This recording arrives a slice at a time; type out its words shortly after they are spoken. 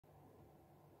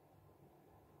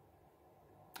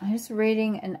I'm just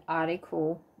reading an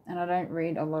article, and I don't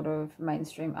read a lot of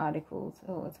mainstream articles.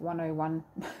 Oh, it's 1:01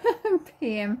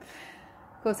 p.m.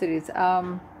 Of course it is.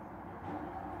 So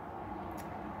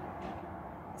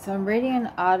I'm reading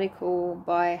an article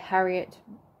by Harriet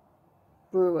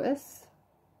Brewis.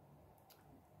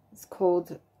 It's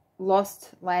called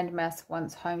Lost Landmass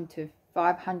Once Home to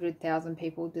 500,000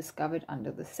 People Discovered Under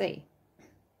the Sea.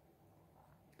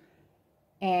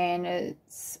 And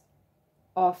it's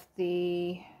off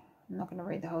the... I'm not going to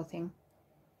read the whole thing.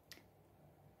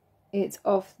 It's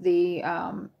off the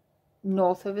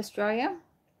north of Australia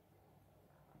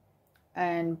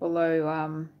and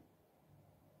below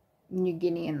New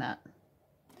Guinea and that.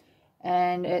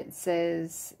 And it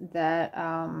says that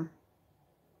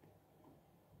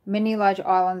many large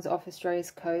islands off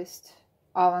Australia's coast,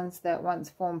 islands that once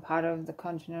formed part of the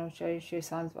continental shelf, show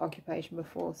signs of occupation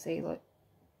before sea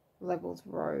levels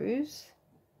rose.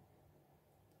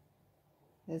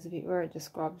 There's a bit where it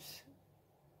describes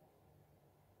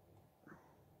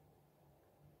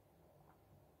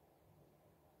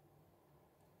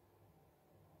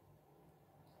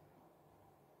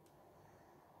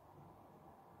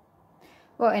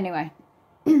well, anyway.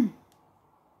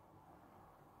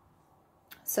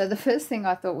 So the first thing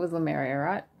I thought was Lemuria,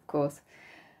 right? Of course.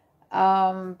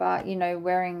 But, you know,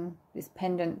 wearing this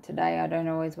pendant today, I don't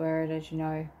always wear it, as you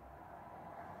know.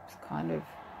 It's kind of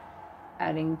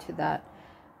adding to that.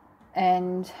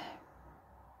 And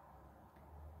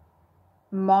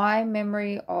my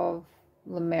memory of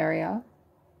Lemuria,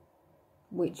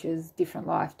 which is different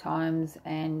lifetimes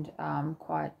and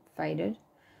quite faded,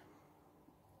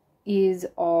 is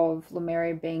of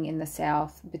Lemuria being in the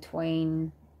south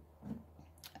between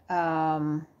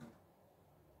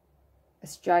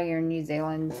Australia and New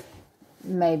Zealand,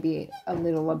 maybe a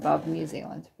little above New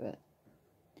Zealand, but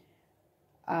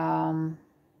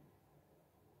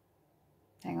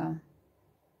hang on.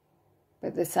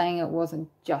 But they're saying it wasn't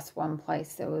just one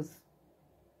place. They're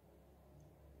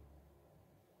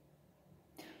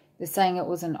saying it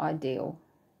was an ideal.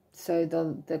 So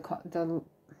the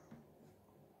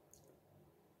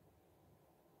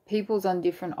peoples on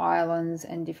different islands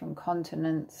and different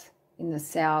continents in the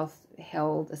south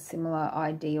held a similar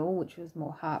ideal, which was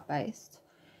more heart-based.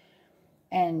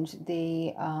 And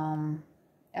the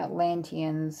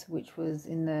Atlanteans, which was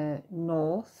in the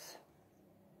north,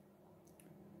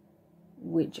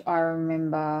 which I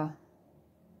remember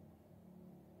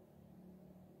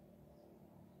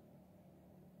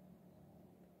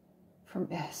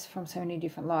from so many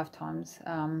different lifetimes.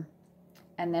 And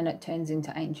then it turns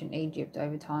into ancient Egypt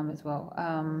over time as well.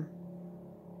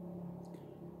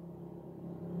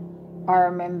 I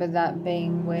remember that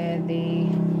being where the,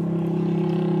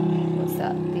 what's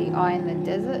that, the eye in the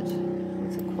desert,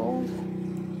 what's it called?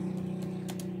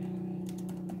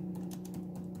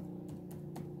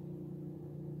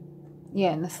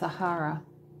 Yeah, in the Sahara.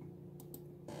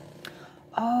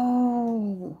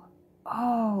 Oh.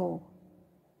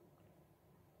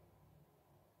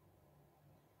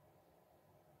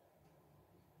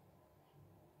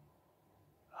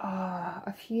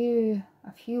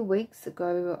 A few weeks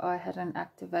ago I had an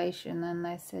activation and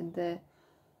they said the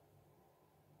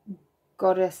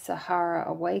goddess Sahara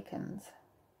awakens.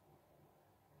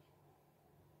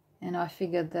 And I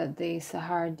figured that the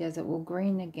Sahara Desert will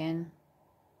green again.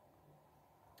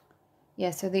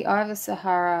 Yeah, so the Eye of the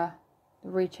Sahara, the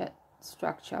Rechat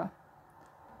structure.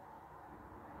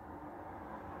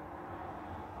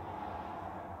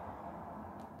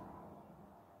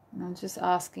 And I'm just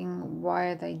asking, why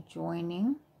are they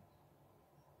joining?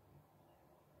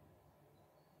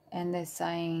 And they're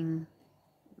saying,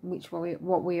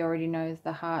 what we already know is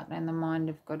the heart and the mind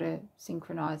have got to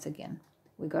synchronize again.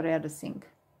 We got out of sync.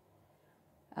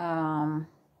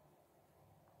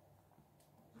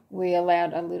 We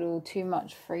allowed a little too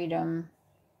much freedom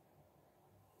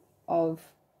of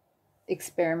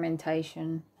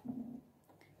experimentation,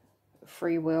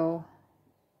 free will.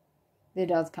 There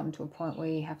does come to a point where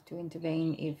you have to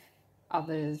intervene if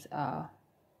others are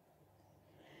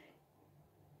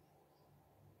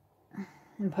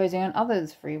imposing on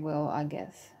others' free will, I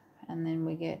guess. And then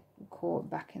we get caught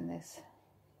back in this.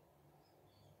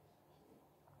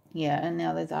 Yeah, and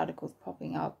now there's articles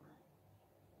popping up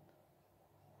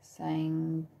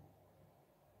saying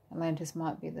Atlantis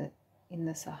might be in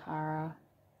the Sahara.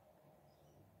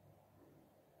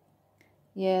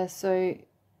 Yeah, so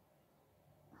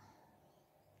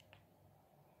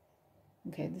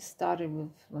okay, this started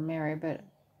with Lemuria, but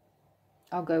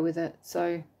I'll go with it.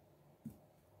 So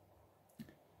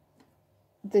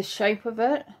the shape of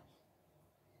it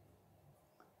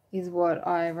is what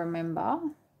I remember.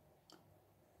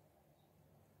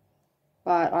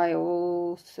 But I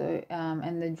also,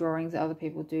 and the drawings that other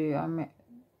people do,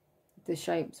 the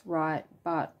shape's right,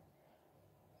 but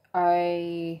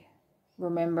I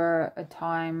remember a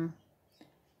time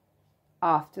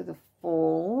after the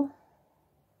fall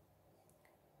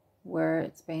where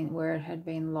it had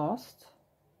been lost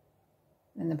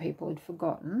and the people had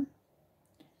forgotten,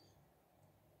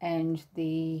 and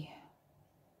the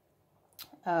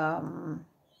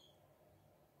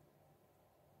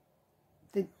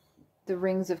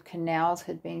rings of canals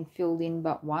had been filled in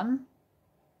but one,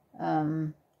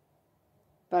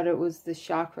 but it was the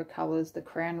chakra colors. The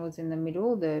crown was in the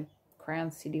middle, the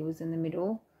crown city was in the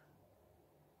middle,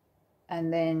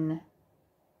 and then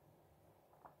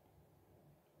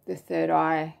the third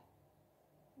eye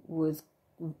was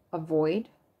a void,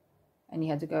 and you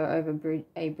had to go over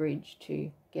a bridge to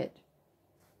get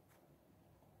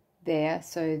there,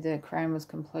 so the crown was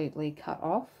completely cut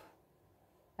off.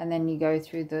 And then you go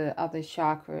through the other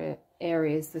chakra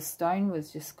areas. The stone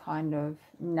was just kind of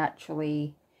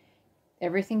naturally,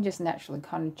 everything just naturally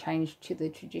kind of changed to the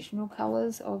traditional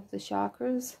colors of the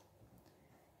chakras.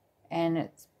 And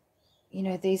it's, you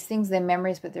know, these things, they're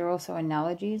memories, but they're also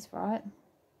analogies, right?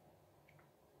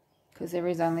 Because there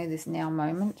is only this now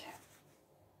moment.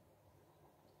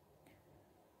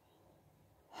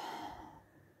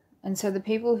 And so the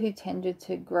people who tended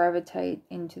to gravitate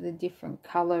into the different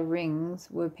color rings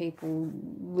were people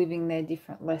living their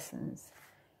different lessons,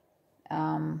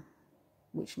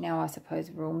 which now I suppose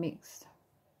are all mixed.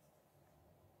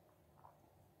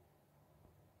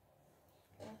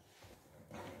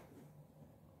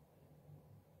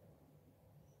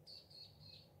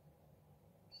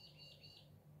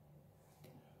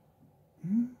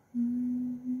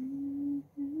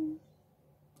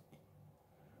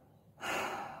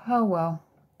 Oh well,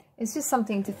 it's just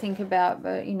something to think about,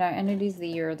 but you know, and it is the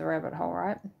year of the rabbit hole,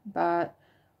 right? But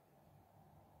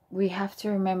we have to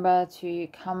remember to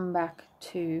come back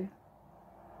to,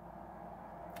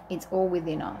 it's all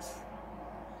within us.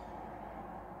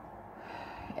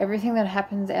 Everything that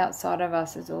happens outside of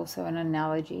us is also an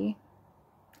analogy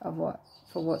of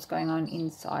what's going on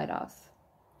inside us.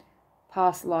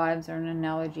 Past lives are an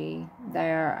analogy.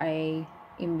 They are a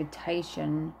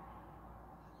invitation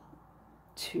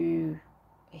to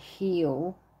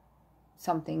heal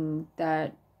something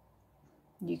that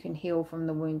you can heal from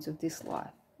the wounds of this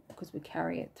life, because we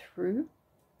carry it through,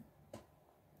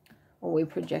 or we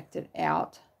project it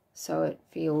out so it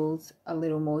feels a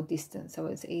little more distant, so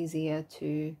it's easier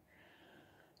to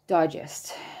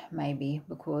digest, maybe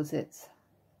because it's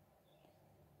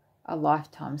a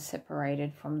lifetime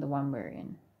separated from the one we're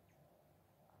in.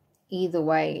 Either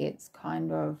way, it's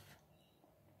kind of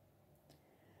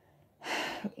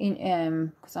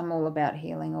because I'm all about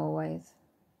healing always,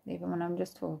 even when I'm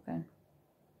just talking,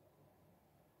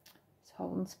 just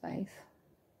holding space.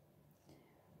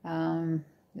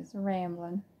 There's a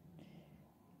rambling.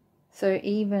 So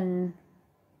even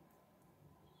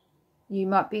you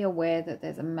might be aware that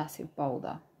there's a massive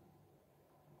boulder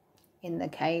in the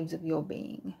caves of your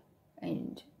being,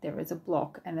 and there is a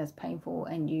block, and it's painful,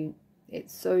 and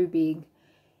it's so big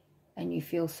and you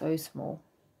feel so small.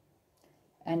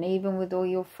 And even with all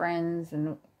your friends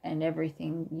and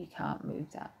everything, you can't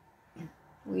move that.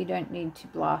 We don't need to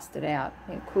blast it out.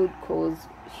 It could cause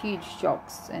huge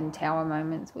shocks and tower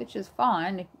moments, which is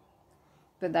fine,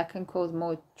 but that can cause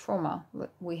more trauma.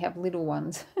 We have little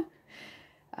ones.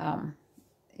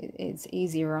 It's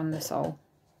easier on the soul,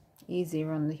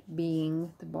 easier on the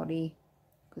being, the body,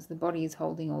 because the body is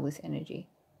holding all this energy.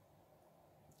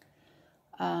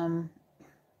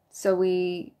 So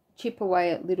we chip away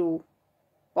at little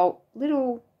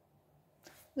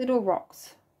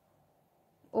rocks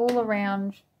all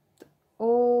around,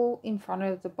 all in front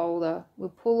of the boulder. We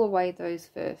pull away those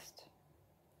first,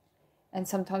 and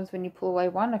sometimes when you pull away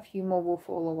one, a few more will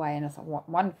fall away, and it's like,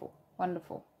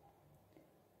 wonderful.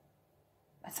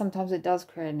 Sometimes it does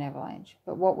create an avalanche,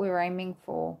 but what we're aiming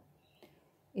for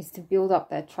is to build up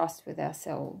that trust with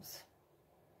ourselves.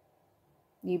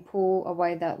 You pull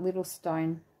away that little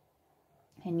stone,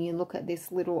 and you look at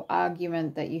this little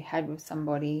argument that you had with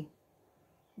somebody,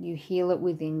 you heal it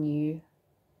within you,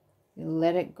 you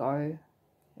let it go,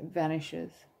 it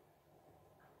vanishes.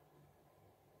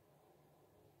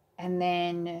 And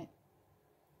then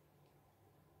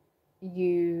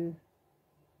you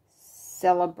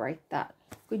celebrate that.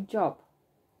 Good job.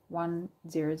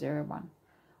 1001.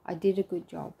 I did a good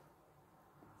job.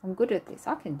 I'm good at this.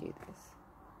 I can do this.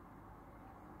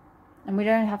 And we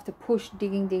don't have to push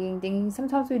digging.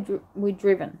 Sometimes we're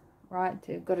driven, right?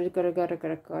 To gotta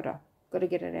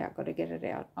get it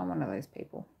out. I'm one of those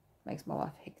people. Makes my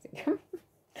life hectic.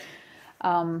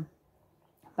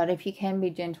 But if you can be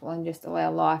gentle and just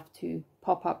allow life to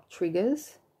pop up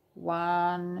triggers,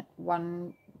 1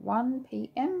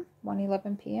 p.m.,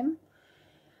 1:11 p.m.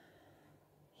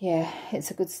 Yeah,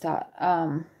 it's a good start.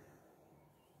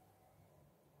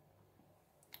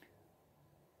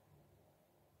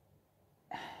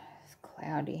 It's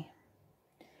cloudy.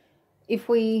 If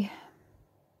we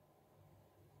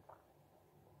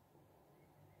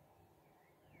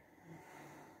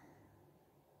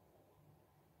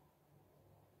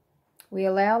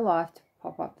allow life to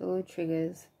pop up the little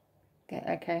triggers.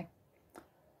 Okay.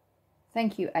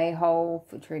 Thank you, a-hole,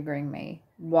 for triggering me.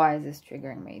 Why is this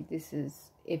triggering me? This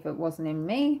is, if it wasn't in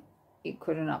me, it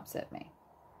couldn't upset me.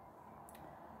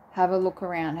 Have a look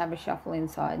around, have a shuffle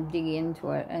inside, dig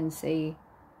into it and see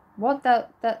what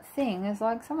that thing is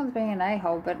like. Someone's being an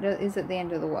a-hole, but is it the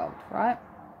end of the world, right?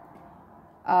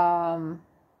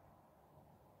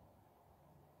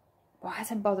 Why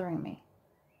is it bothering me?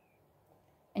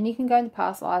 And you can go into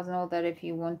past lives and all that if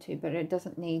you want to, but it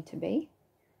doesn't need to be.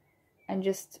 And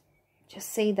just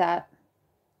see that.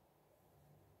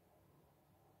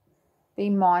 Be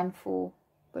mindful,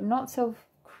 but not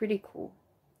self-critical.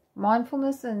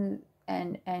 Mindfulness and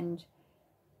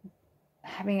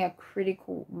having a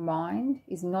critical mind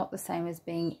is not the same as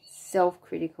being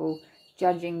self-critical,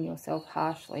 judging yourself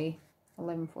harshly.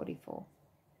 11:44.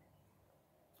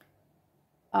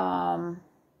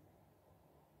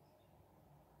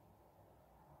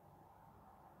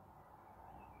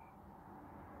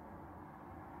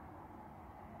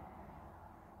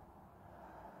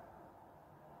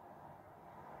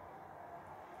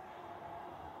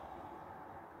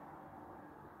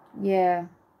 Yeah,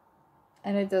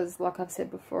 and it does, like I've said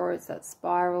before, it's that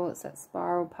spiral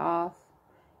path.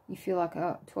 You feel like,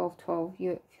 oh, 12:12,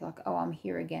 you feel like, oh, I'm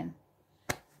here again.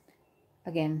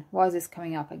 Why is this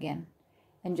coming up again?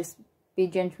 And just be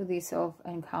gentle with yourself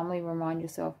and calmly remind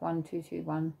yourself, 1, 2, 2,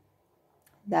 1,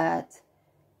 that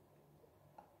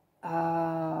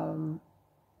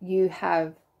you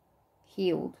have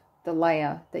healed the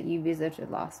layer that you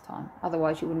visited last time.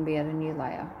 Otherwise, you wouldn't be at a new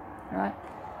layer, right?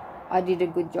 I did a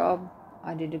good job.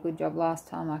 I did a good job last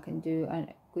time. I can do a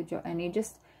good job. And you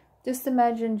just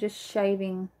imagine just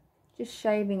shaving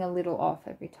a little off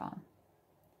every time.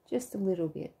 Just a little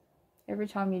bit. Every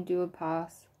time you do a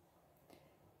pass.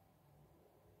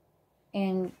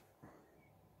 And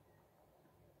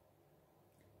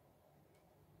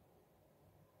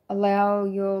allow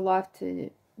your life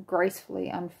to gracefully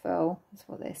unfurl, is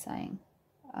what they're saying.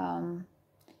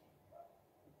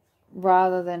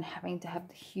 Rather than having to have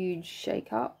the huge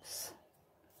shake-ups.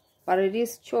 But it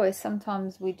is choice.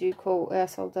 Sometimes our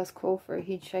soul does call for a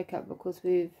huge shake-up because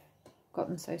we've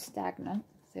gotten so stagnant.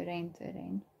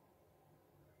 13:13.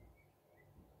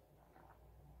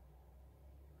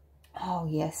 Oh,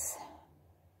 yes.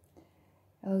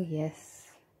 Oh,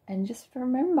 yes. And just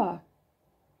remember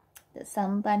that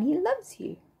somebody loves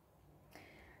you.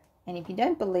 And if you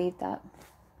don't believe that,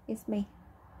 it's me.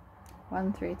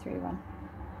 1331.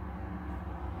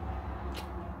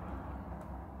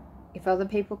 If other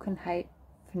people can hate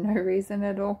for no reason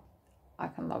at all, I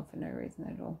can love for no reason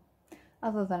at all.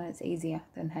 Other than it's easier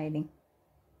than hating.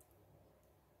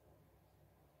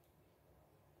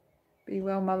 Be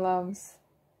well, my loves.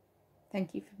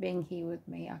 Thank you for being here with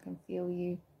me. I can feel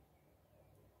you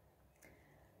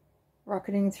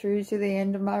rocketing through to the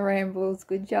end of my rambles.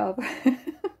 Good job.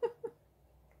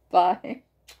 Bye.